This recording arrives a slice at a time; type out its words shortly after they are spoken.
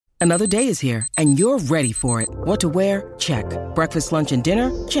Another day is here, and you're ready for it. What to wear? Check. Breakfast, lunch, and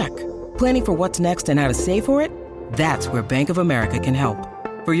dinner? Check. Planning for what's next and how to save for it? That's where Bank of America can help.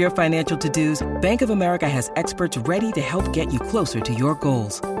 For your financial to-dos, Bank of America has experts ready to help get you closer to your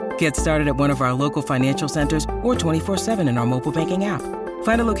goals. Get started at one of our local financial centers or 24/7 in our mobile banking app.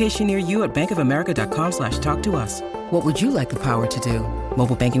 Find a location near you at bankofamerica.com/talktous. What would you like the power to do?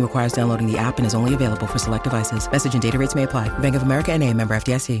 Mobile banking requires downloading the app and is only available for select devices. Message and data rates may apply. Bank of America N.A., member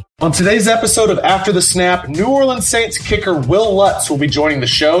FDIC. On today's episode of After the Snap, New Orleans Saints kicker Will Lutz will be joining the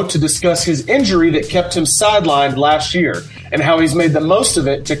show to discuss his injury that kept him sidelined last year and how he's made the most of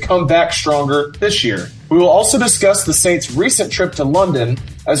it to come back stronger this year. We will also discuss the Saints' recent trip to London,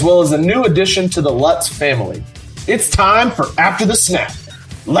 as well as a new addition to the Lutz family. It's time for After the Snap.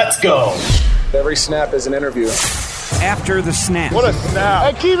 Let's go. Every snap is an interview. After the Snap. What a snap.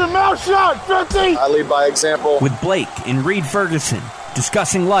 Hey, keep your mouth shut, 50! I lead by example. With Blake and Reed Ferguson,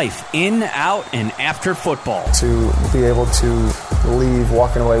 discussing life in, out, and after football. To be able to leave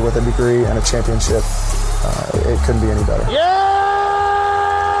walking away with a degree and a championship, it couldn't be any better. Yeah!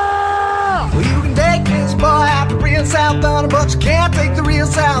 Well, you can take this boy out the real South Donna, but you can't take the real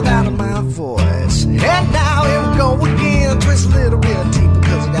South out of my voice. And now here we go again, twist a little bit deep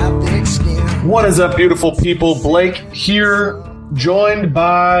because I got thick skin. What is up, beautiful people? Blake here, joined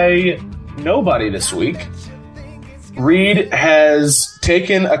by nobody this week. Reed has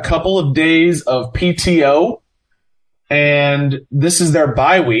taken a couple of days of PTO, and this is their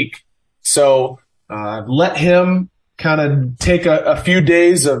bye week. So let him kind of take a few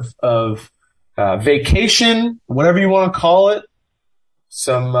days of vacation, whatever you want to call it,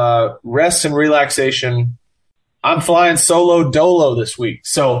 some rest and relaxation. I'm flying solo dolo this week.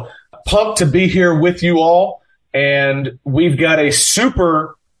 So pumped to be here with you all. And we've got a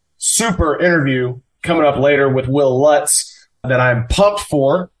super interview coming up later with Will Lutz that I'm pumped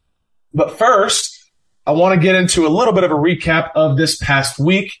for. But first, I want to get into a little bit of a recap of this past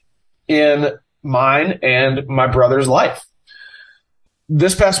week in mine and my brother's life.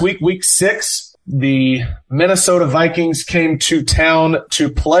 This past week, week 6, the Minnesota Vikings came to town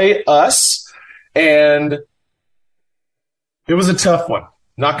to play us, and it was a tough one.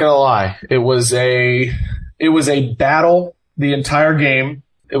 Not going to lie. It was a battle the entire game.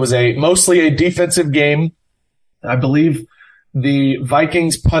 It was mostly a defensive game. I believe the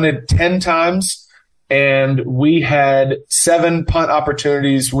Vikings punted 10 times, and we had 7 punt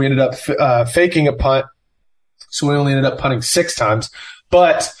opportunities. We ended up faking a punt, so we only ended up punting 6 times.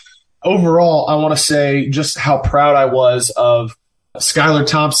 But overall, I want to say just how proud I was of Skylar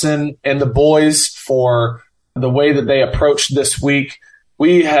Thompson and the boys for the way that they approached this week.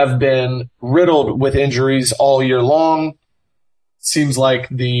 We have been riddled with injuries all year long. Seems like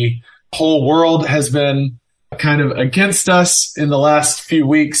the whole world has been kind of against us in the last few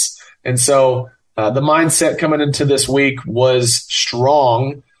weeks. And so the mindset coming into this week was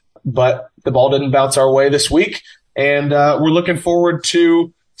strong, but the ball didn't bounce our way this week. And we're looking forward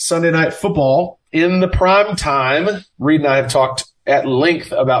to Sunday Night Football in the prime time. Reed and I have talked at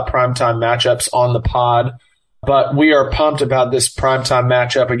length about primetime matchups on the pod, but we are pumped about this primetime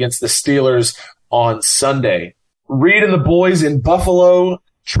matchup against the Steelers on Sunday. Reed and the boys in Buffalo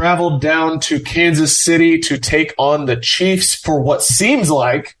traveled down to Kansas City to take on the Chiefs for what seems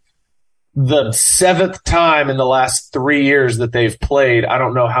like the 7th time in the last 3 years that they've played. I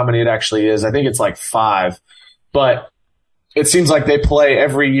don't know how many it actually is. I think it's like 5, but it seems like they play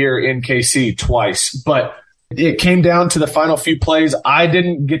every year in KC twice. But it came down to the final few plays. I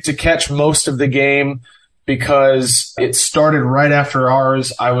didn't get to catch most of the game because it started right after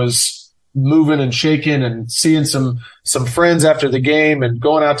ours. I was moving and shaking and seeing some friends after the game and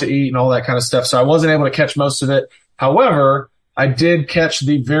going out to eat and all that kind of stuff. So I wasn't able to catch most of it. However, I did catch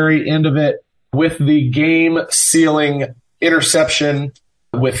the very end of it with the game-sealing interception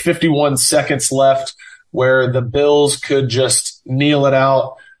with 51 seconds left, where the Bills could just kneel it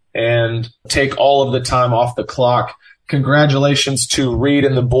out and take all of the time off the clock. Congratulations to Reed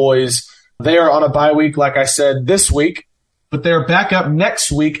and the boys. They are on a bye week, like I said, this week, but they're back up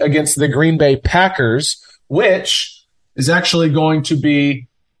next week against the Green Bay Packers, which is actually going to be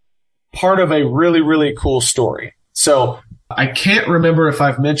part of a really, really cool story. So I can't remember if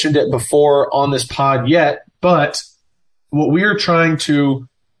I've mentioned it before on this pod yet, but what we are trying to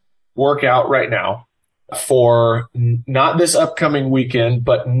work out right now for not this upcoming weekend,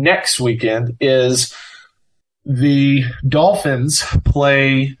 but next weekend is the Dolphins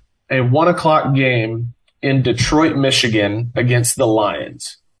play a 1:00 game in Detroit, Michigan against the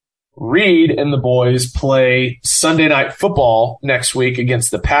Lions. Reed and the boys play Sunday Night Football next week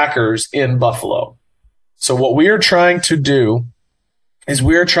against the Packers in Buffalo. So what we are trying to do is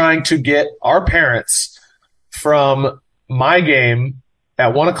we're trying to get our parents from my game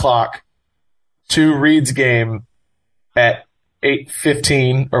at 1 o'clock to Reed's game at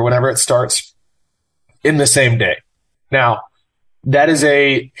 8:15 or whenever it starts in the same day. Now, that is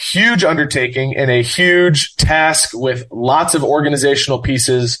a huge undertaking and a huge task with lots of organizational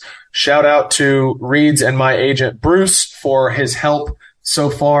pieces. Shout out to Reed's and my agent, Bruce, for his help so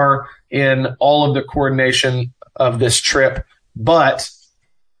far in all of the coordination of this trip. But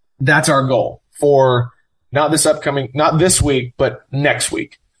that's our goal for not this week, but next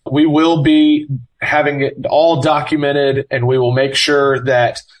week. We will be having it all documented, and we will make sure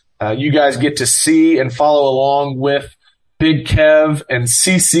that you guys get to see and follow along with Big Kev and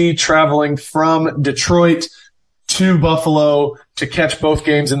CC traveling from Detroit to Buffalo to catch both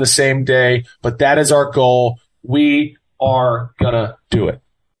games in the same day. But that is our goal. We are going to do it.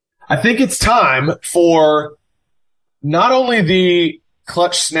 I think it's time for not only the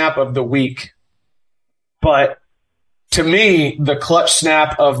clutch snap of the week, but to me, the clutch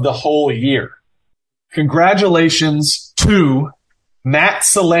snap of the whole year. Congratulations to Matt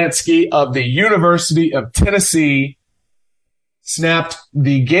Solansky of the University of Tennessee. Snapped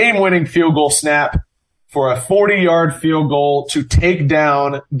the game-winning field goal snap for a 40-yard field goal to take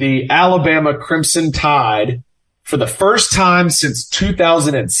down the Alabama Crimson Tide for the first time since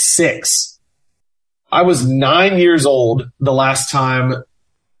 2006. I was 9 years old the last time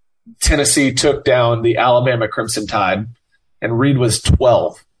Tennessee took down the Alabama Crimson Tide, and Reed was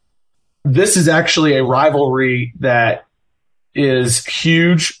 12. This is actually a rivalry that is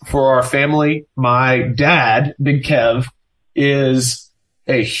huge for our family. My dad, Big Kev, is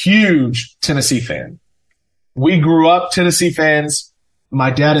a huge Tennessee fan. We grew up Tennessee fans.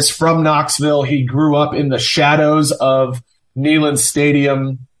 My dad is from Knoxville. He grew up in the shadows of Neyland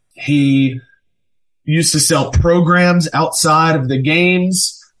Stadium. He used to sell programs outside of the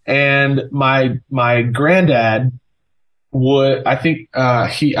games, and my granddad would, I think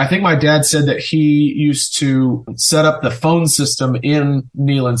my dad said that he used to set up the phone system in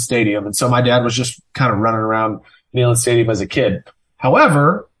Neyland Stadium. And so my dad was just kind of running around Neyland Stadium as a kid.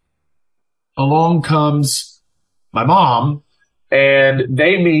 However, along comes my mom, and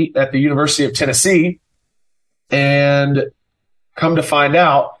they meet at the University of Tennessee, and come to find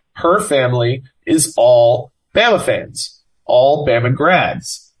out her family is all Bama fans, all Bama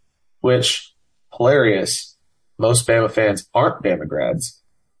grads, which, hilarious. Most Bama fans aren't Bama grads,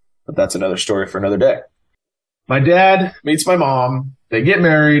 but that's another story for another day. My dad meets my mom. They get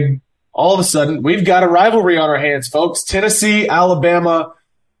married. All of a sudden, we've got a rivalry on our hands, folks. Tennessee, Alabama,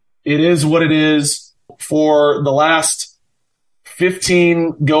 it is what it is. For the last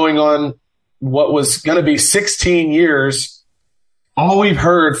 15 going on what was going to be 16 years, all we've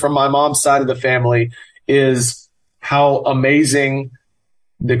heard from my mom's side of the family is how amazing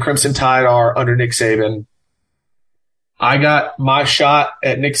the Crimson Tide are under Nick Saban. I got my shot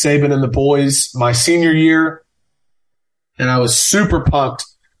at Nick Saban and the boys my senior year, and I was super pumped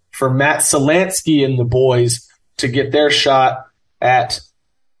for Matt Solansky and the boys to get their shot at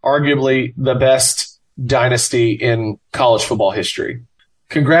arguably the best dynasty in college football history.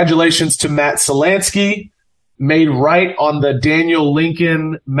 Congratulations to Matt Solansky, made right on the Daniel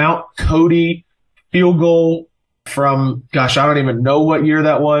Lincoln Mount Cody field goal from, I don't even know what year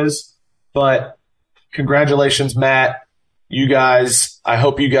that was, but congratulations, Matt. You guys, I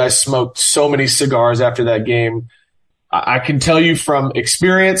hope you guys smoked so many cigars after that game. I can tell you from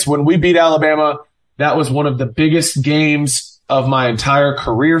experience, when we beat Alabama, that was one of the biggest games of my entire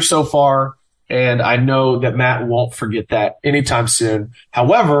career so far, and I know that Matt won't forget that anytime soon.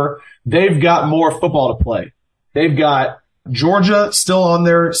 However, they've got more football to play. They've got Georgia still on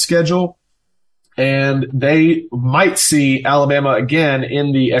their schedule, and they might see Alabama again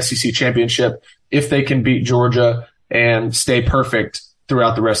in the SEC championship if they can beat Georgia and stay perfect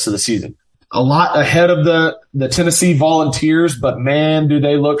throughout the rest of the season. A lot ahead of the Tennessee Volunteers, but man, do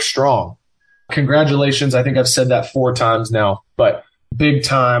they look strong. Congratulations. I think I've said that 4 times now, but big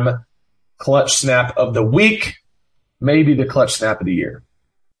time clutch snap of the week, maybe the clutch snap of the year.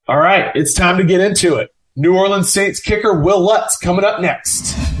 All right, it's time to get into it. New Orleans Saints kicker Will Lutz coming up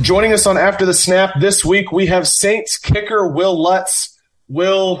next. Joining us on After the Snap this week, we have Saints kicker Will Lutz.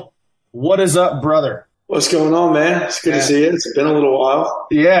 Will, what is up, brother? What's going on, man? It's good to see you. It's been a little while.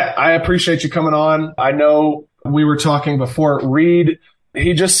 Yeah, I appreciate you coming on. I know we were talking before. Reed,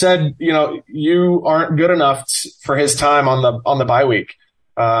 he just said, you aren't good enough for his time on the bye week.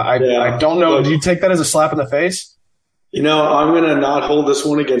 I don't know. Do you take that as a slap in the face? I'm going to not hold this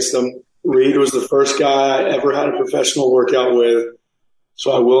one against him. Reed was the first guy I ever had a professional workout with,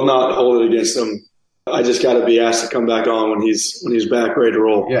 so I will not hold it against him. I just got to be asked to come back on when he's back ready to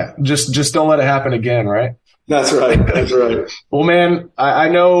roll. Yeah, just don't let it happen again, right? That's right. That's right. Well, man, I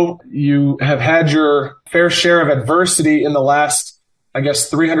know you have had your fair share of adversity in the last,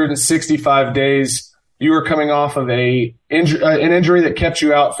 365 days. You were coming off of an injury that kept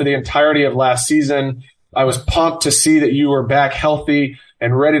you out for the entirety of last season. I was pumped to see that you were back healthy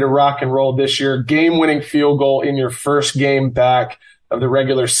and ready to rock and roll this year. Game-winning field goal in your first game back of the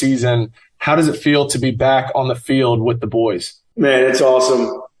regular season. How does it feel to be back on the field with the boys? Man, it's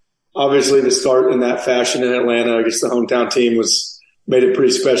awesome. Obviously, to start in that fashion in Atlanta against the hometown team made it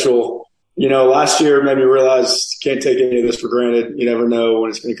pretty special. Last year made me realize you can't take any of this for granted. You never know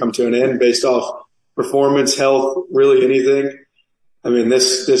when it's going to come to an end based off performance, health, really anything. I mean,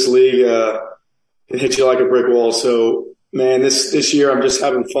 this league can hit you like a brick wall. So, man, this year I'm just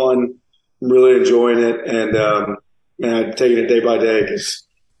having fun. I'm really enjoying it, and I'm taking it day by day.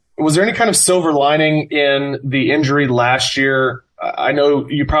 Was there any kind of silver lining in the injury last year? I know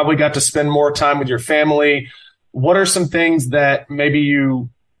you probably got to spend more time with your family. What are some things that maybe you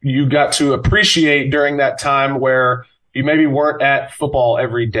got to appreciate during that time where you maybe weren't at football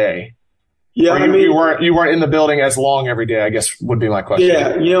every day? Yeah, you weren't in the building as long every day, I guess would be my question.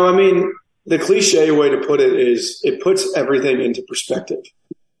 Yeah, the cliche way to put it is it puts everything into perspective.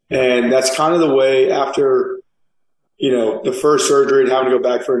 And that's kind of the way after, the first surgery and having to go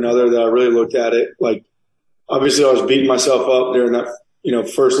back for another that I really looked at it. Like, obviously I was beating myself up during that,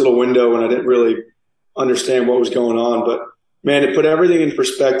 first little window when I didn't really understand what was going on. But, man, it put everything in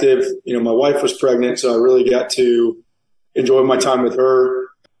perspective. My wife was pregnant, so I really got to enjoy my time with her,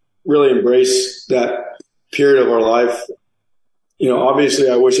 really embrace that period of our life. Obviously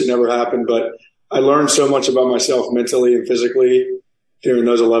I wish it never happened, but I learned so much about myself mentally and physically during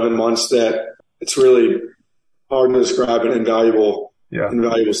those 11 months that it's really hard to describe and invaluable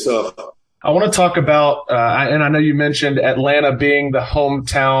stuff. I want to talk about, and I know you mentioned Atlanta being the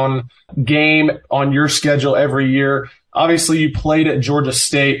hometown game on your schedule every year. Obviously, you played at Georgia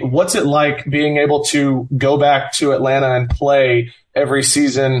State. What's it like being able to go back to Atlanta and play every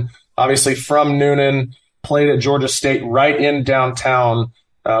season? Obviously, from Noonan, played at Georgia State right in downtown.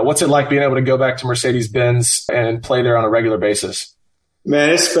 What's it like being able to go back to Mercedes-Benz and play there on a regular basis?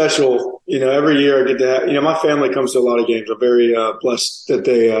 Man, it's special. Every year I get to my family comes to a lot of games. I'm very blessed that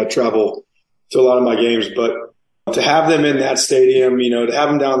they travel to a lot of my games. But to have them in that stadium, to have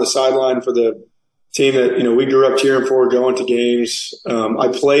them down the sideline for the team that, we grew up cheering for, going to games. I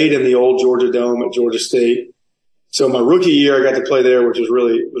played in the old Georgia Dome at Georgia State. So my rookie year, I got to play there, which was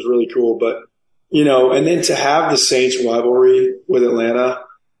really cool. But, and then to have the Saints rivalry with Atlanta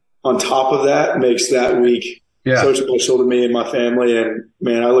on top of that makes that week so special to me and my family. And,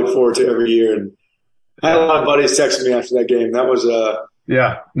 man, I look forward to every year. And I had a lot of buddies texting me after that game. That was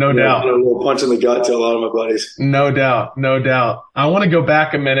no doubt. A little punch in the gut to a lot of my buddies. No doubt. I want to go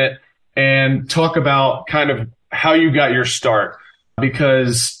back a minute and talk about kind of how you got your start,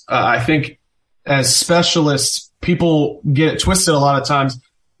 because I think as specialists, people get it twisted a lot of times.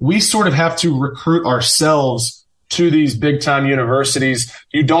 We sort of have to recruit ourselves to these big time universities.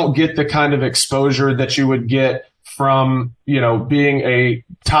 You don't get the kind of exposure that you would get from, being a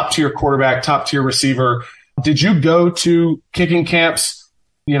top tier quarterback, top tier receiver. Did you go to kicking camps?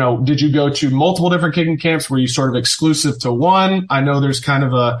 Did you go to multiple different kicking camps? Were you sort of exclusive to one? I know there's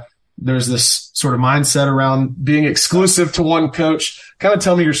this sort of mindset around being exclusive to one coach. Kind of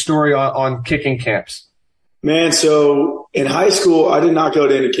tell me your story on kicking camps. Man, so in high school, I did not go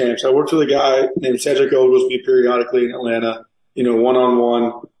to any camps. I worked with a guy named Cedric Oglesby periodically in Atlanta,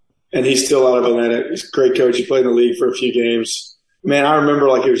 one-on-one, and he's still out of Atlanta. He's a great coach. He played in the league for a few games. Man, I remember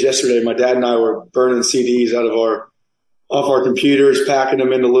like it was yesterday, my dad and I were burning CDs off our computers, packing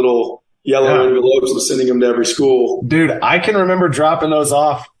them into little yellow envelopes and sending them to every school. Dude, I can remember dropping those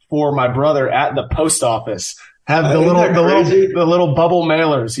off for my brother at the post office. Have the little bubble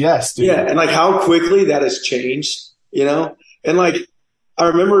mailers. Yes, dude. Yeah, and like how quickly that has changed, And like I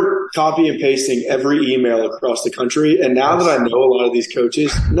remember copy and pasting every email across the country, and now that I know a lot of these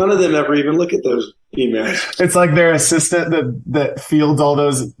coaches, none of them ever even look at those emails. It's like their assistant that fields all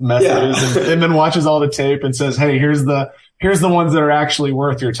those messages and then watches all the tape and says, "Hey, here's the ones that are actually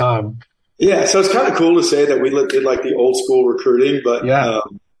worth your time." Yeah, so it's kind of cool to say that we did like the old school recruiting, but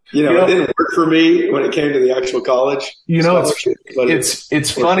it didn't work for me when it came to the actual college.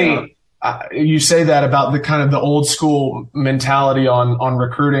 It's funny. You say that about the kind of the old school mentality on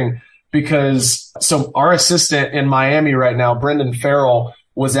recruiting, because so our assistant in Miami right now, Brendan Farrell,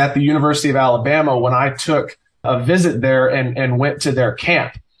 was at the University of Alabama when I took a visit there and went to their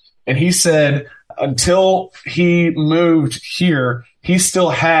camp. And he said until he moved here, he still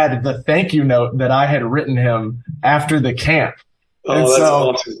had the thank you note that I had written him after the camp. Oh, and that's so,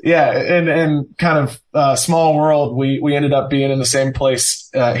 awesome. Yeah, and kind of small world, we ended up being in the same place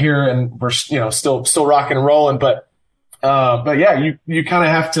here, and we're still rocking and rolling. But yeah, you kind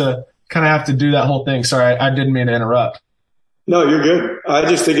of have to do that whole thing. Sorry, I didn't mean to interrupt. No, you're good. I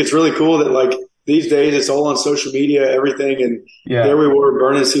just think it's really cool that like these days it's all on social media, everything, and there we were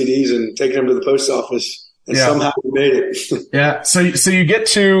burning CDs and taking them to the post office, and somehow we made it. Yeah. So you get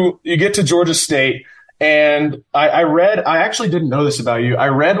to Georgia State. And I actually didn't know this about you. I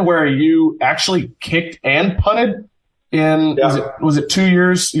read where you actually kicked and punted in, was it 2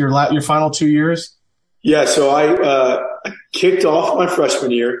 years, your final 2 years? Yeah. So I kicked off my freshman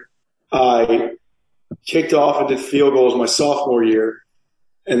year. I kicked off and did field goals my sophomore year.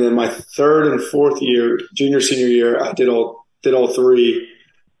 And then my third and fourth year, junior, senior year, I did all three.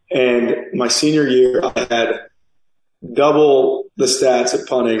 And my senior year, I had double the stats at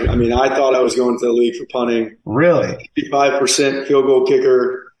punting. I mean, I thought I was going to the league for punting. Really? 55% field goal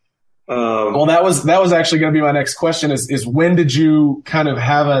kicker. Well, that was actually going to be my next question is when did you kind of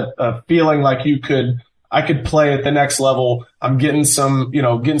have a feeling like I could play at the next level? I'm getting some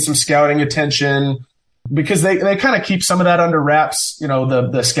scouting attention, because they kind of keep some of that under wraps,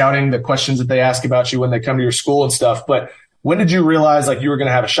 the scouting, the questions that they ask about you when they come to your school and stuff. But when did you realize like you were going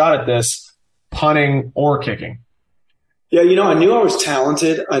to have a shot at this, punting or kicking? Yeah, I knew I was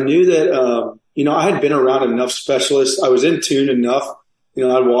talented. I knew that, I had been around enough specialists. I was in tune enough.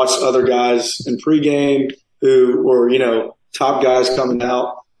 I'd watch other guys in pregame who were, top guys coming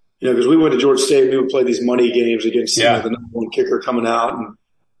out. Because we went to Georgia State, we would play these money games against the number one kicker coming out.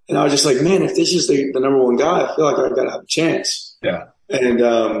 And I was just like, man, if this is the number one guy, I feel like I've got to have a chance. Yeah. And,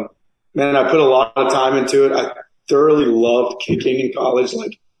 man, I put a lot of time into it. I thoroughly loved kicking in college.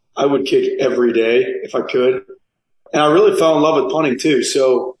 Like, I would kick every day if I could. And I really fell in love with punting too.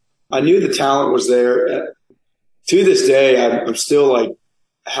 So I knew the talent was there. To this day, I'm still like,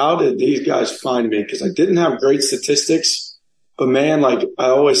 how did these guys find me? Because I didn't have great statistics. But, man, like I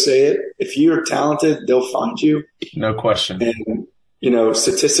always say it, if you're talented, they'll find you. No question. And,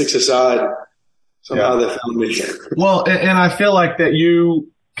 statistics aside, somehow they found me. Well, and I feel like that you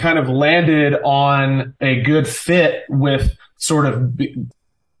kind of landed on a good fit with sort of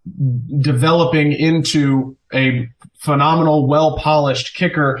developing into a phenomenal, well-polished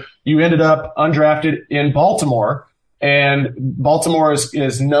kicker. You ended up undrafted in Baltimore, and Baltimore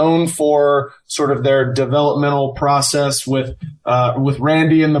is known for sort of their developmental process with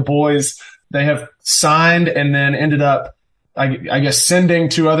Randy and the boys. They have signed and then ended up, I guess, sending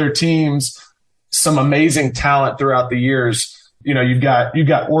to other teams some amazing talent throughout the years. You've got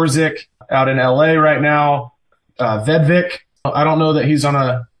Orzik out in LA right now, Vedvik. I don't know that he's on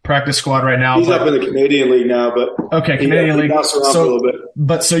a practice squad right now. He's up in the Canadian League now, but okay, Canadian League.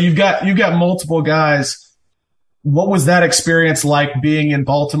 So you've got multiple guys. What was that experience like being in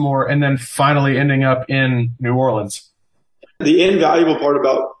Baltimore and then finally ending up in New Orleans? The invaluable part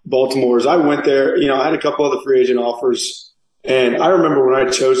about Baltimore is I went there. I had a couple other free agent offers, and I remember when I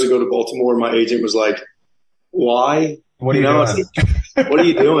chose to go to Baltimore, my agent was like, "Why? What are you doing? What are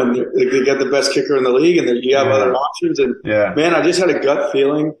you doing? They got the best kicker in the league, and you have other options." And man, I just had a gut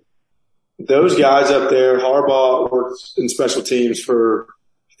feeling. Those guys up there, Harbaugh worked in special teams for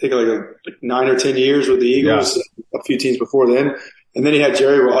I think like 9 or 10 years with the Eagles, a few teams before then, and then he had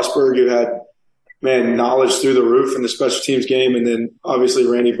Jerry Rosberg, who had knowledge through the roof in the special teams game, and then obviously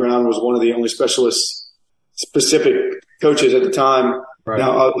Randy Brown was one of the only specific coaches at the time. Right.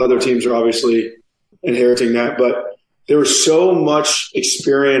 Now other teams are obviously inheriting that, but there was so much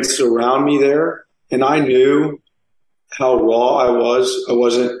experience around me there, and I knew how raw I was. I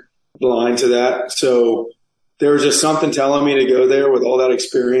wasn't blind to that. So there was just something telling me to go there with all that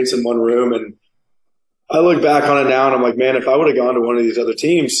experience in one room. And I look back on it now and I'm like, man, if I would have gone to one of these other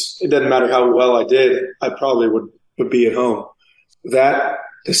teams, it doesn't matter how well I did, I probably would be at home. That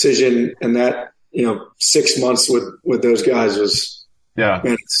decision and that, 6 months with those guys was, man,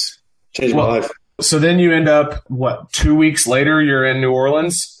 it's changed my life. So then you end up, 2 weeks later, you're in New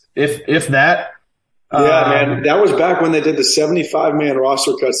Orleans, if that? Yeah, man. That was back when they did the 75-man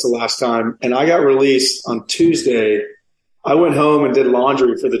roster cuts the last time, and I got released on Tuesday. I went home and did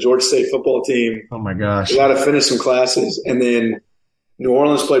laundry for the Georgia State football team. Oh, my gosh. I got to finish some classes, and then New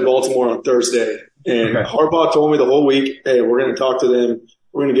Orleans played Baltimore on Thursday. And Harbaugh told me the whole week, hey, we're going to talk to them.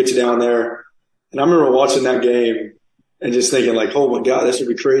 We're going to get you down there. And I remember watching that game and just thinking, like, oh, my God, this would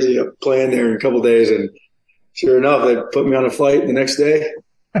be crazy. I'm playing there in a couple of days. And sure enough, they put me on a flight the next day.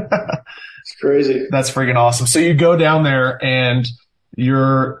 It's crazy. That's freaking awesome. So you go down there and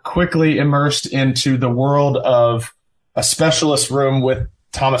you're quickly immersed into the world of a specialist room with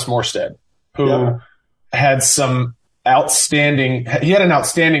Thomas Morstead, who had an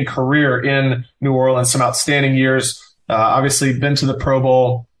outstanding career in New Orleans, some outstanding years, obviously been to the Pro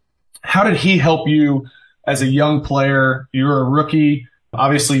Bowl. How did he help you as a young player? You were a rookie.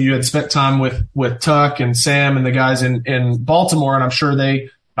 Obviously, you had spent time with Tuck and Sam and the guys in Baltimore, and I'm sure they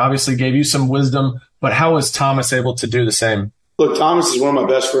obviously gave you some wisdom. But how was Thomas able to do the same? Look, Thomas is one of my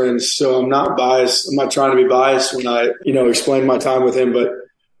best friends, so I'm not biased. I'm not trying to be biased when I, explain my time with him. But,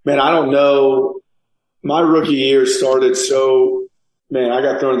 man, I don't know. My rookie year started I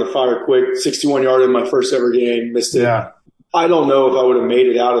got thrown in the fire quick. 61-yard in my first ever game, missed it. Yeah. I don't know if I would have made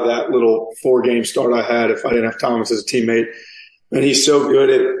it out of that little 4-game start I had if I didn't have Thomas as a teammate. And he's so good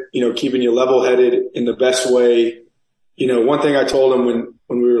at, keeping you level-headed in the best way. One thing I told him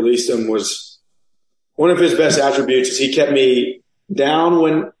when we released him was one of his best attributes is he kept me down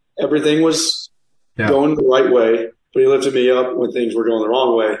when everything was going the right way, but he lifted me up when things were going the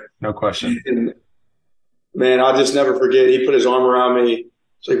wrong way. No question. And, man, I'll just never forget. He put his arm around me.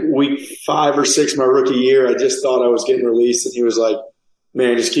 It's like week 5 or 6 my rookie year. I just thought I was getting released, and he was like,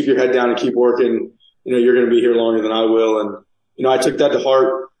 man, just keep your head down and keep working. You're going to be here longer than I will. And, I took that to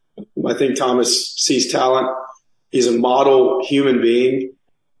heart. I think Thomas sees talent. He's a model human being.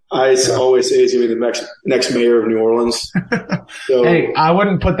 I always say he's going to be the next mayor of New Orleans. So, hey, I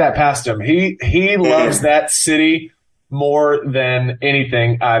wouldn't put that past him. He loves that city more than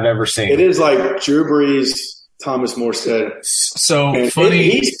anything I've ever seen. It is like Drew Brees, Thomas Morstead. So funny.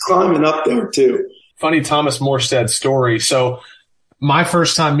 He's climbing up there too. Funny Thomas Morstead story. So my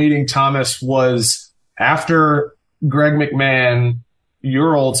first time meeting Thomas was after Greg McMahon,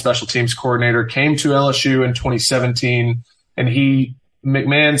 your old special teams coordinator, came to LSU in 2017, and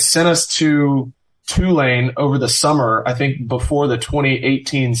McMahon sent us to Tulane over the summer, I think before the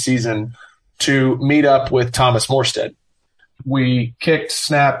 2018 season, to meet up with Thomas Morstead. We kicked,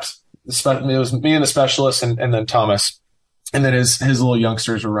 snapped. It was me and the specialist and then Thomas. And then his little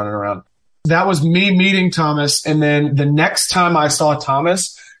youngsters were running around. That was me meeting Thomas. And then the next time I saw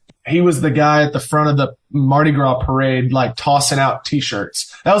Thomas, he was the guy at the front of the Mardi Gras parade, like tossing out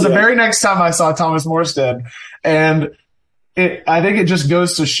T-shirts. That was the very next time I saw Thomas Morstead. And I think it just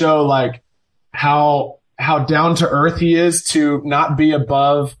goes to show like how down to earth he is to not be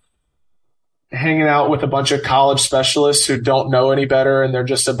above hanging out with a bunch of college specialists who don't know any better. And they're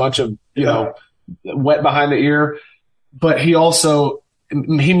just a bunch of, wet behind the ear. But he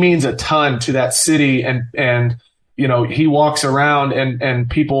means a ton to that city. And, he walks around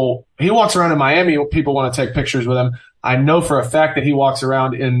he walks around in Miami. People want to take pictures with him. I know for a fact that he walks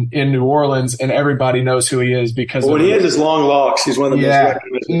around in New Orleans and everybody knows who he is because when he has his long locks, he's one of the most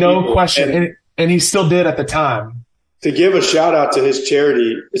recognized people. Question. And he still did at the time. To give a shout out to his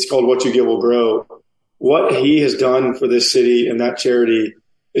charity, it's called What You Give Will Grow. What he has done for this city and that charity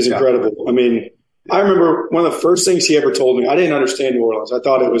is incredible. I mean, I remember one of the first things he ever told me, I didn't understand New Orleans. I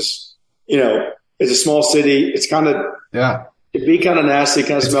thought it was, it's a small city. It's kind of, it'd be kind of nasty,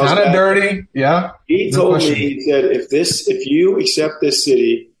 kind of smells kind of bad. Dirty. Yeah. He told me, he said, if you accept this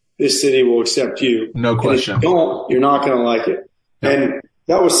city will accept you. No question. And if you don't, you're not going to like it. Yeah. And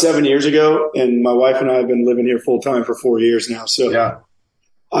that was 7 years ago. And my wife and I have been living here full time for 4 years now. So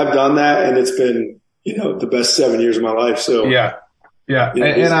I've done that, and it's been, the best 7 years of my life. So yeah.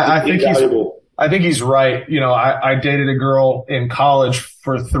 And I think he's right. I dated a girl in college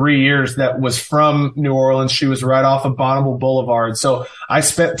for 3 years that was from New Orleans. She was right off of Bonneville Boulevard. So I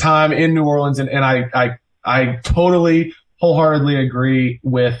spent time in New Orleans, and I totally wholeheartedly agree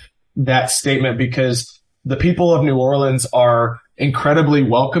with that statement because the people of New Orleans are incredibly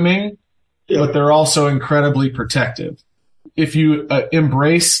welcoming, but they're also incredibly protective. If you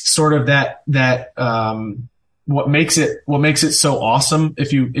embrace sort of that what makes it so awesome,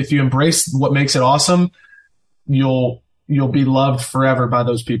 if you embrace what makes it awesome, you'll be loved forever by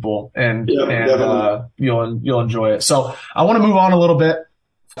those people, and you'll enjoy it. So I want to move on a little bit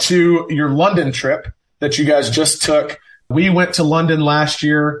to your London trip that you guys just took. We went to London last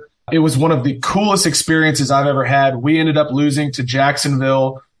year. It was one of the coolest experiences I've ever had. We ended up losing to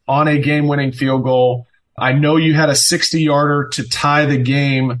Jacksonville on a game-winning field goal. I know you had a 60-yarder to tie the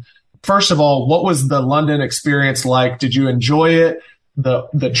game. First of all, what was the London experience like? Did you enjoy it?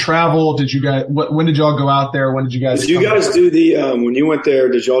 The travel? Did you guys? When did y'all go out there? When did you guys? Did you guys do the when you went there?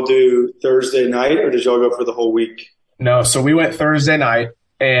 Did y'all do Thursday night or did y'all go for the whole week? No, so we went Thursday night,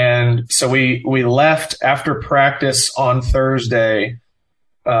 and so we left after practice on Thursday.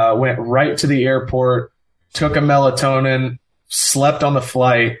 Went right to the airport, took a melatonin, slept on the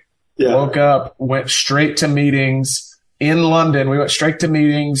flight, woke up, went straight to meetings, in London. We went straight to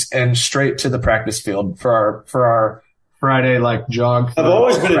meetings and straight to the practice field for our Friday jog. I've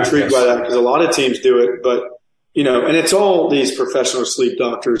always been intrigued by that because a lot of teams do it, but and it's all these professional sleep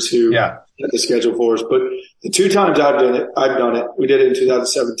doctors who set the schedule for us. But the 2 times I've done it. We did it in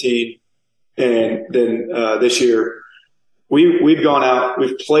 2017, and then this year we've gone out.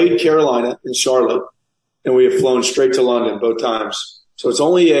 We've played Carolina and Charlotte, and we have flown straight to London both times. So it's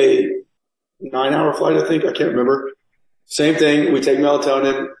only a 9-hour flight, I think. I can't remember. Same thing. We take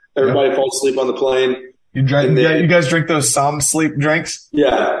melatonin. Everybody falls asleep on the plane. You guys drink those Som sleep drinks?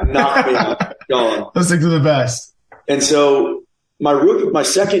 Yeah, knock me out. Gone. Those things are the best. And so my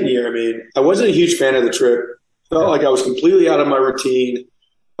second year, I wasn't a huge fan of the trip. Felt like I was completely out of my routine.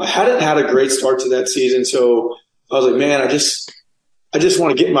 I hadn't had a great start to that season, so I was like, man, I just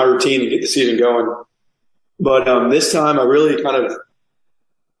want to get in my routine and get the season going. But this time, I really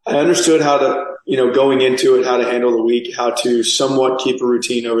I understood how to, going into it, how to handle the week, how to somewhat keep a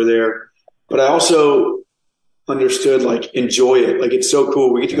routine over there. But I also understood, enjoy it. It's so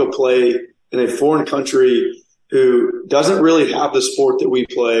cool. We get to go play in a foreign country who doesn't really have the sport that we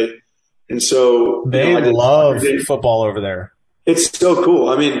play. And so they love football over there. It's so cool.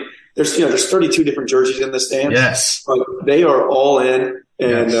 There's 32 different jerseys in the stands. Yes. But they are all in,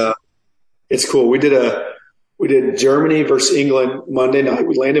 and it's cool. We did Germany versus England Monday night.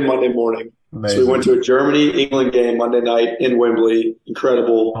 We landed Monday morning. Amazing. So we went to a Germany-England game Monday night in Wembley.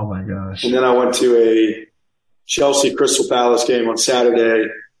 Incredible. Oh, my gosh. And then I went to a Chelsea-Crystal Palace game on Saturday.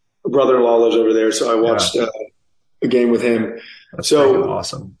 My brother-in-law lives over there, so I watched a game with him. That's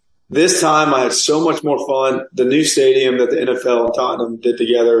awesome. This time I had so much more fun. The new stadium that the NFL and Tottenham did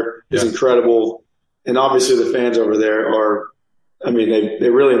together is incredible. And obviously the fans over there they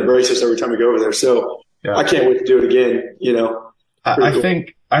really embrace us every time we go over there. So I can't wait to do it again,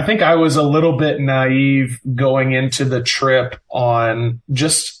 I think I was a little bit naive going into the trip on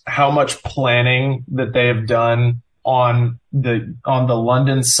just how much planning that they have done on the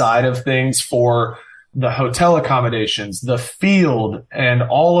London side of things for the hotel accommodations, the field, and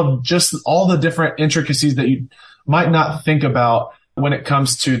all the different intricacies that you might not think about when it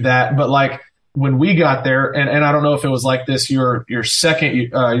comes to that. But when we got there, and I don't know if it was like this your second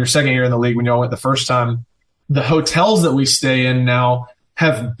year in the league when y'all went the first time, the hotels that we stay in now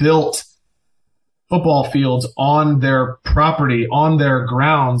have built football fields on their property, on their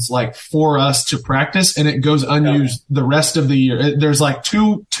grounds, for us to practice, and it goes unused the rest of the year. There's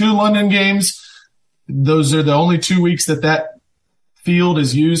two London games. Those are the only 2 weeks that field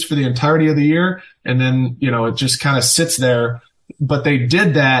is used for the entirety of the year. And then, it just kind of sits there. But they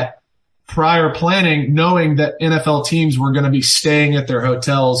did that prior planning, knowing that NFL teams were going to be staying at their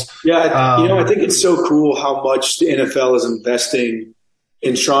hotels. Yeah. I think it's so cool how much the NFL is investing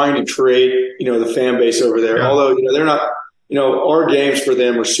in trying to create, the fan base over there. Yeah. Although, they're not, our games for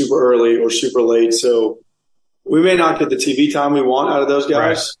them are super early or super late. So we may not get the TV time we want out of those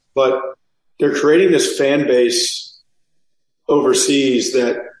guys, but they're creating this fan base overseas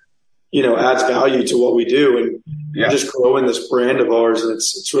that, adds value to what we do. And just growing this brand of ours. And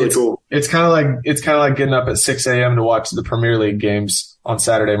it's really cool. It's kind of like getting up at 6 a.m. to watch the Premier League games on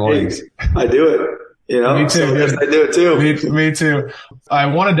Saturday mornings. I do it. Me too. I do it too. Me too. I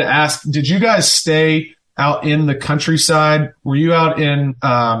wanted to ask, did you guys stay out in the countryside? Were you out in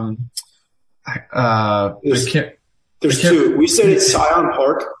there's two. We stayed at Scion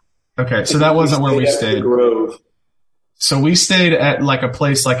Park. Okay, so that wasn't where we stayed. The Grove. So we stayed at a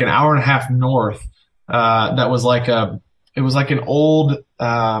place an hour and a half north. That was it was an old, it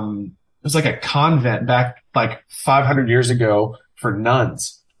was a convent back 500 years ago for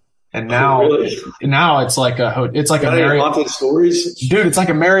nuns. And now, it's it's like a Marriott. Haunted stories, dude. It's like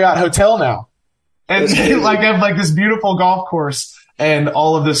a Marriott hotel now, and they have this beautiful golf course and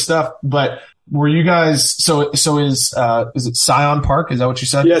all of this stuff. But were you guys? So is it Scion Park? Is that what you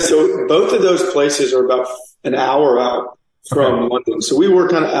said? Yeah. So both of those places are about an hour out from London. So we were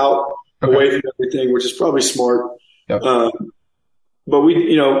kind of out away from everything, which is probably smart. Yep. But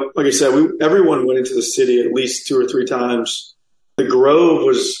we, like I said, everyone went into the city at least 2 or 3 times. The Grove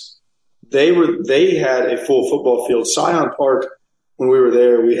was. They had a full football field. Scion Park, when we were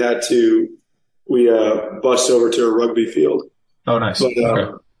there, we bussed over to a rugby field. Oh, nice.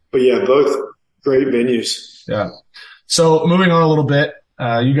 But yeah, both great venues. Yeah. So moving on a little bit,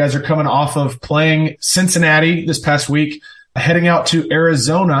 you guys are coming off of playing Cincinnati this past week, heading out to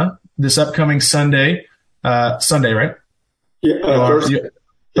Arizona this upcoming Sunday. Sunday, right? Yeah.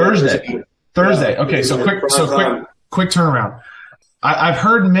 Thursday. Thursday. Okay. So quick turnaround. I've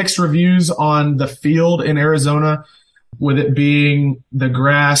heard mixed reviews on the field in Arizona. with it being the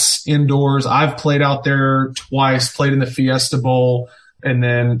grass indoors. I've played out there twice, played in the Fiesta Bowl, and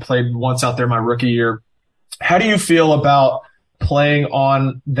then played once out there my rookie year. How do you feel about playing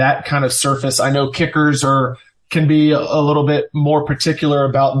on that kind of surface? I know kickers can be a little bit more particular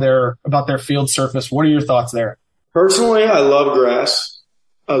about their field surface. What are your thoughts there? Personally, I love grass.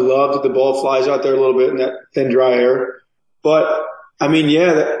 I love that the ball flies out there a little bit in that thin, dry air. But I mean,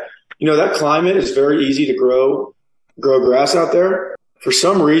 that climate is very easy to grow grass out there. For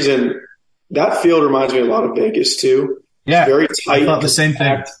some reason, that field reminds me a lot of Vegas too. Yeah, it's very tight. I thought the same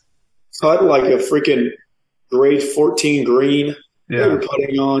thing. Cut like a freaking grade 14 green that we're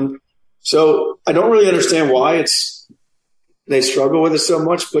putting on. So I don't really understand why they struggle with it so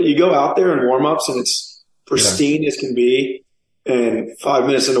much. But you go out there in warm-ups and it's pristine as can be, and 5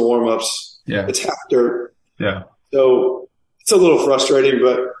 minutes into warm-ups, it's half dirt. Yeah. So it's a little frustrating,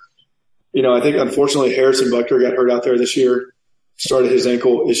 but I think unfortunately Harrison Butker got hurt out there this year, started his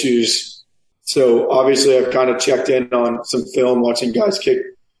ankle issues. So obviously I've kind of checked in on some film, watching guys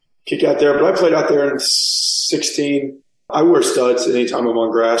kick out there. But I played out there in 16. I wear studs anytime I'm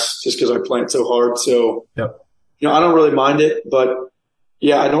on grass just because I plant so hard. So, I don't really mind it. But,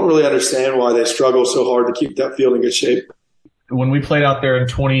 I don't really understand why they struggle so hard to keep that field in good shape. When we played out there in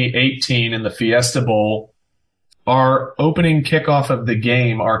 2018 in the Fiesta Bowl, our opening kickoff of the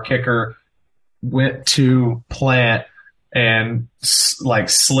game, our kicker went to plant and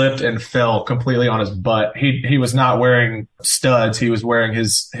slipped and fell completely on his butt. He was not wearing studs. He was wearing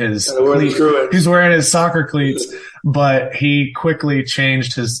his cleats. He was wearing his soccer cleats, but he quickly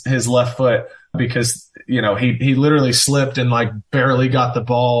changed his left foot because, he literally slipped and barely got the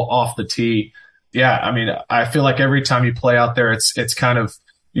ball off the tee. Yeah. I mean, I feel like every time you play out there, it's kind of,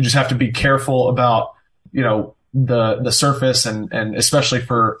 you just have to be careful about, the surface and especially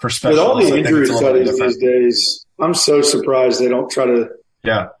for specialists. With all the injury studies these days, I'm so surprised they don't try to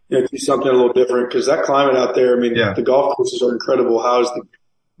do something a little different, because that climate out there, I mean, the golf courses are incredible. How is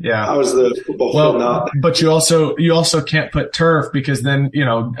the football field not? But you also can't put turf, because then,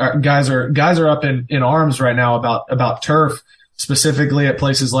 guys are up in arms right now about turf, specifically at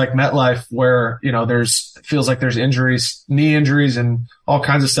places like MetLife where, feels like there's injuries, knee injuries and all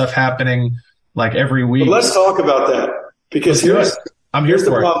kinds of stuff happening every week. But let's talk about that, because here's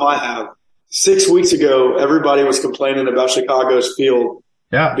the problem I have. 6 weeks ago, everybody was complaining about Chicago's field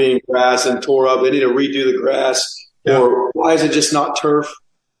being grass and tore up. They need to redo the grass, or why is it just not turf?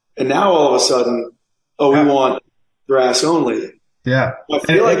 And now all of a sudden, we want grass only. Yeah, I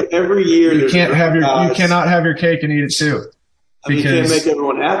feel like every year you cannot have your cake and eat it too. You can't make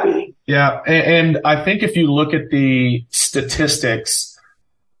everyone happy. Yeah, and I think if you look at the statistics,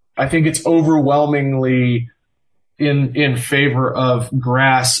 I think it's overwhelmingly in favor of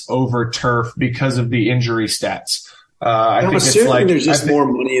grass over turf because of the injury stats. I'm assuming there's just more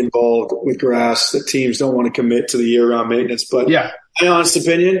money involved with grass that teams don't want to commit to the year-round maintenance. But my honest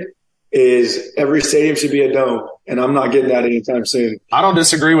opinion is every stadium should be a dome, and I'm not getting that anytime soon. I don't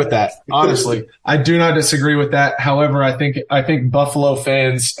disagree with that, honestly. I do not disagree with that. However, I think Buffalo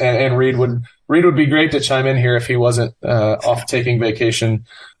fans and Reed would be great to chime in here if he wasn't off taking vacation.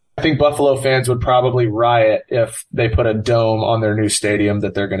 I think Buffalo fans would probably riot if they put a dome on their new stadium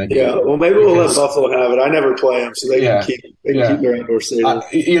that they're going to get. Yeah, well, maybe we'll let Buffalo have it. I never play them, so they can keep their indoor stadium.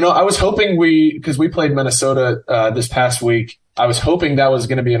 I was hoping because we played Minnesota this past week, I was hoping that was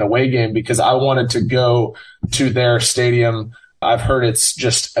going to be an away game because I wanted to go to their stadium. I've heard it's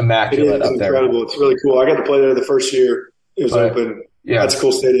just immaculate up there. It's incredible. It's really cool. I got to play there the first year it was open. Yeah, that's a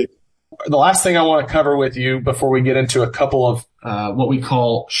cool stadium. The last thing I want to cover with you before we get into a couple of what we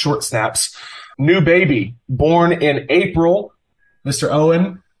call short snaps. New baby, born in April. Mr.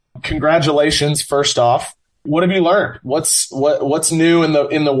 Owen, congratulations first off. What have you learned? What's new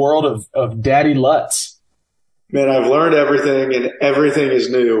in the world of Daddy Lutz? Man, I've learned everything, and everything is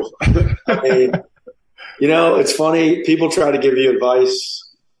new. I mean, it's funny. People try to give you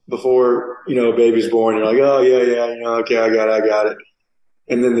advice before, a baby's born. You're like, oh, yeah, okay, I got it.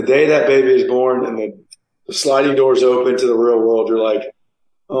 And then the day that baby is born and the sliding doors open to the real world, you're like,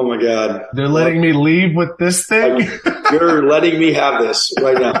 oh, my God. They're letting me leave with this thing? You're letting me have this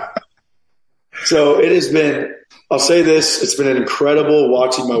right now. So it has been – I'll say this. It's been incredible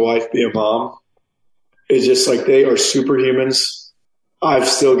watching my wife be a mom. It's just like they are superhumans. I've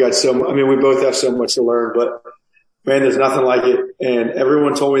still got we both have so much to learn, but, man, there's nothing like it. And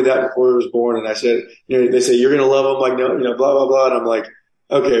everyone told me that before he was born. And I said, they say, you're going to love him, like, no, blah, blah, blah. And I'm like,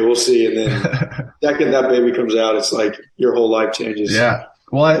 okay, we'll see. And then second that baby comes out, it's like your whole life changes. Yeah.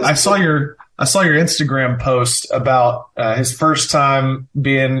 Well, I saw your Instagram post about his first time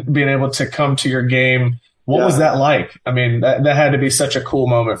being able to come to your game What was that like? I mean, that had to be such a cool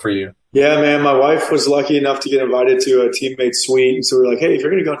moment for you. Yeah, man. My wife was lucky enough to get invited to a teammate suite. And so we were like, hey, if you're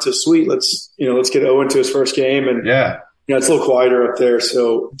going to go to a suite, let's get Owen to his first game. And, it's a little quieter up there.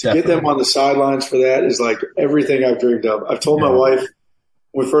 So to get them on the sidelines for that is like everything I've dreamed of. I've told my wife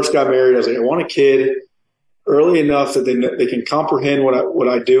when we first got married, I was like, I want a kid early enough that they can comprehend what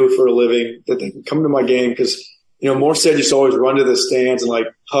I do for a living, that they can come to my game. Because, Morstead used to always run to the stands and like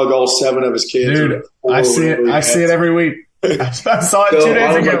hug all 7 of his kids. Dude, I see it every week. I saw it 2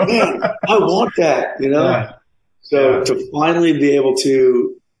 days ago. Like, man, I want that, Yeah. So to finally be able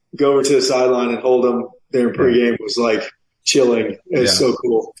to go over to the sideline and hold them there in pregame was like chilling. It was so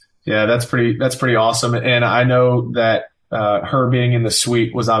cool. Yeah, that's pretty awesome. And I know that her being in the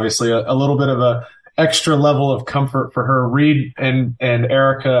suite was obviously a little bit of a extra level of comfort for her. Reed and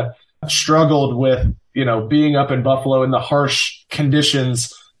Erica struggled with, being up in Buffalo in the harsh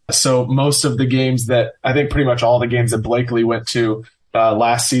conditions. So most of the games that I think pretty much all the games that Blakely went to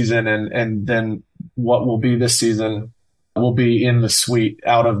last season and then what will be this season will be in the suite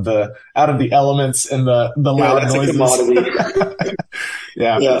out of the elements and the loud noises.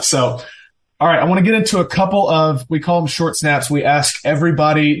 Yeah. So, all right. I want to get into a couple of, we call them short snaps. We ask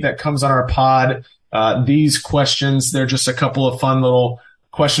everybody that comes on our pod these questions. They're just a couple of fun little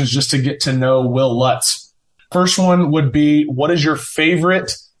questions just to get to know Will Lutz. First one would be, what is your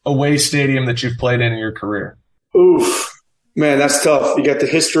favorite away stadium that you've played in your career? Oof, man, that's tough. You got the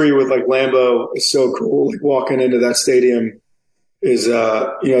history with like Lambeau. It's so cool. Like walking into that stadium is,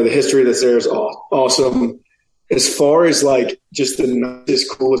 the history that's there is awesome. As far as like just the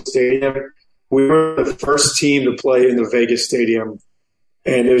nicest, coolest stadium, we were the first team to play in the Vegas stadium,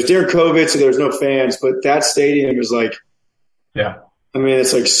 and it was during COVID, so there was no fans. But that stadium is like, I mean,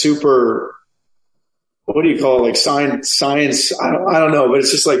 it's like super. What do you call it? Like science? I don't know, but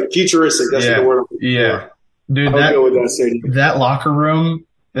it's just like futuristic. That's the word. Yeah, dude, go with that stadium. That locker room,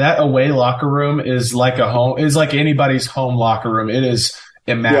 that away locker room is like a home. Is like anybody's home locker room. It is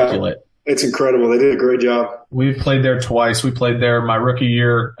immaculate. Yeah, it's incredible. They did a great job. We've played there twice. We played there my rookie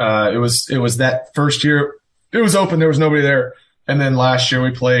year. It was that first year. It was open. There was nobody there, and then last year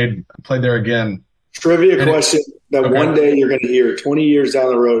we played there again. Trivia question that one day you're going to hear 20 years down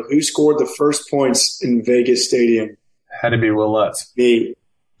the road. Who scored the first points in Vegas Stadium? Had to be Will Lutz. Me.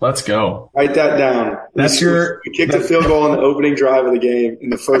 Let's go. Write that down. We kicked the field goal on the opening drive of the game in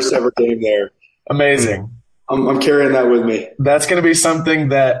the first ever game there. Amazing. I'm carrying that with me. That's going to be something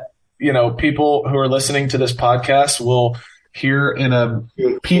that, people who are listening to this podcast will hear in a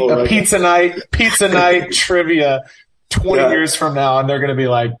pizza night trivia 20 years from now. And they're going to be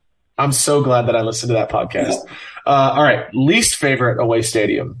like, I'm so glad that I listened to that podcast. All right. Least favorite away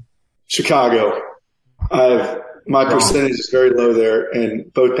stadium? Chicago. My percentage is very low there.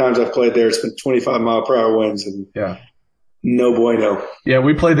 And both times I've played there, it's been 25-mile-per-hour winds. And no bueno. Yeah,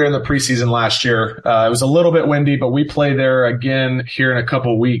 we played there in the preseason last year. It was a little bit windy, but we play there again here in a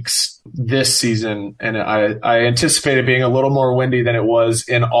couple weeks this season. And I anticipate it being a little more windy than it was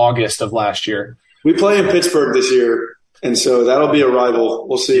in August of last year. We play in Pittsburgh this year. And so that'll be a rival.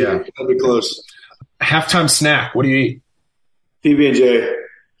 We'll see. Yeah. That'll be close. Halftime snack. What do you eat? PB&J.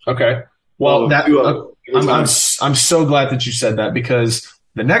 Okay. Well, I'm so glad that you said that, because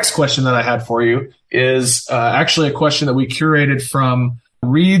the next question that I had for you is actually a question that we curated from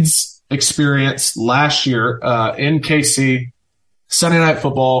Reed's experience last year in KC. Sunday Night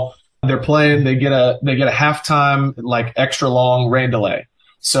Football. They're playing. They get a halftime like extra long rain delay.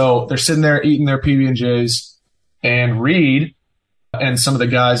 So they're sitting there eating their PB&Js. And Reed and some of the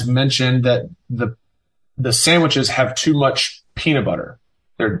guys mentioned that the sandwiches have too much peanut butter.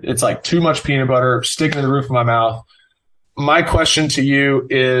 It's like too much peanut butter sticking to the roof of my mouth. My question to you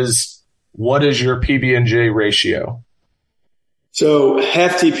is, what is your PB&J ratio? So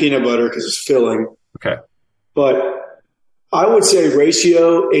hefty peanut butter because it's filling. Okay. But I would say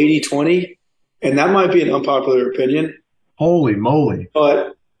ratio 80-20, and that might be an unpopular opinion. Holy moly.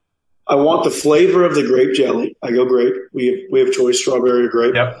 But I want the flavor of the grape jelly. I go grape. We have choice strawberry or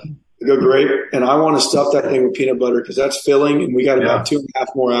grape. Yep. I go grape, and I want to stuff that thing with peanut butter because that's filling, and we got about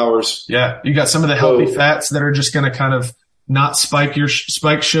 2.5 more hours. Yeah, you got some of the healthy fats that are just going to kind of not spike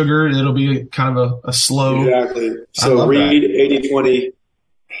sugar. It'll be kind of a slow. Exactly. So Reed 80-20.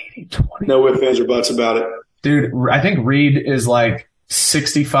 80-20. No ifs, ands, or buts about it. Dude, I think Reed is like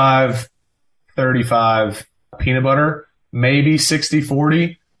 65-35 peanut butter, maybe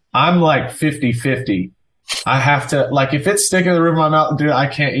 60-40. I'm like 50-50. I have to, like, if it's sticking to the roof of my mouth, dude, I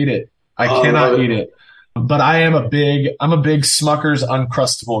can't eat it. I cannot eat it. But I'm a big Smucker's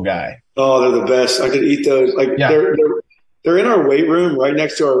Uncrustable guy. Oh, they're the best. I could eat those. Like they're they're in our weight room right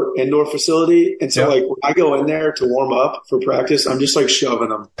next to our indoor facility. And so, like, when I go in there to warm up for practice, I'm just, like, shoving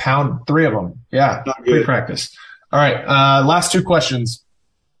them. Pound 3 of them. Yeah, pre-practice. All right, last 2 questions.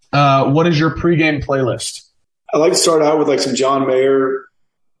 What is your pregame playlist? I like to start out with, like, some John Mayer,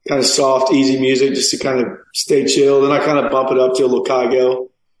 kind of soft, easy music just to kind of stay chill. Then I kind of bump it up to a little Kygo.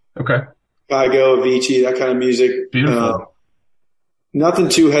 Okay. Kygo, Avicii, that kind of music. Beautiful. Nothing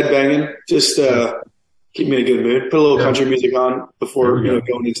too headbanging. Just keep me in a good mood. Put a little country music on before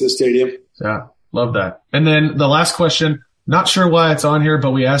going into the stadium. Yeah, love that. And then the last question, not sure why it's on here,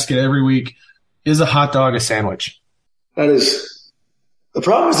 but we ask it every week. Is a hot dog a sandwich? That is – the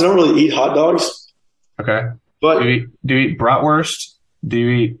problem is I don't really eat hot dogs. Okay. But do you eat bratwurst? Do you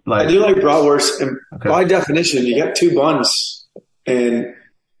eat like – I do like bratwurst. And by definition, you got 2 buns and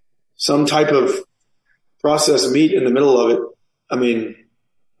some type of processed meat in the middle of it. I mean –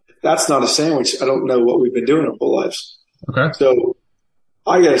 that's not a sandwich. I don't know what we've been doing our whole lives. Okay. So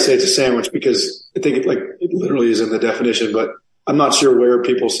I got to say it's a sandwich because I think it literally is in the definition, but I'm not sure where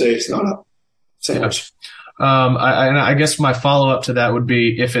people say it's not a sandwich. Yeah. I guess my follow-up to that would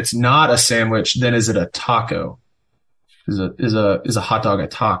be, if it's not a sandwich, then is it a taco? Is a hot dog a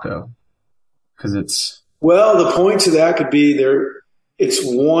taco? Because it's – Well, the point to that could be it's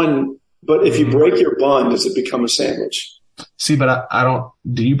one, but if you break your bun, does it become a sandwich? See, but I don't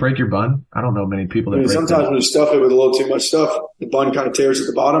 – do you break your bun? I don't know many people that break sometimes when you stuff it with a little too much stuff, the bun kind of tears at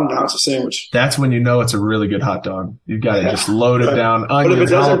the bottom. Now it's a sandwich. That's when you know it's a really good hot dog. You've got to just load it down. But if it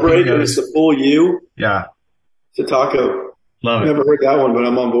doesn't break and it's the full U, it's a taco. Love it. Never heard that one, but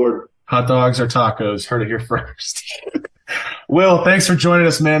I'm on board. Hot dogs or tacos. Heard it here first. Will, thanks for joining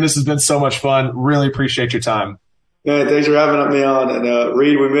us, man. This has been so much fun. Really appreciate your time. Man, thanks for having me on. And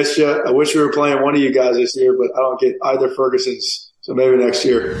Reed, we missed you. I wish we were playing one of you guys this year, but I don't get either Ferguson's. So maybe next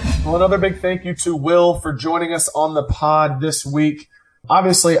year. Well, another big thank you to Will for joining us on the pod this week.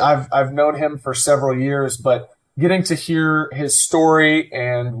 Obviously, I've known him for several years, but getting to hear his story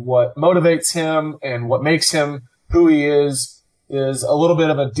and what motivates him and what makes him who he is a little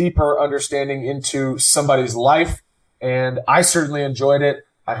bit of a deeper understanding into somebody's life. And I certainly enjoyed it.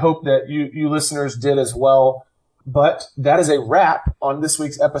 I hope that you listeners did as well. But that is a wrap on this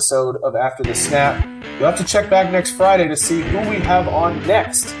week's episode of After the Snap. You'll have to check back next Friday to see who we have on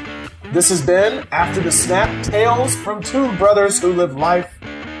next. This has been After the Snap, tales from 2 brothers who live life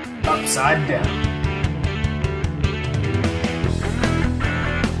upside down.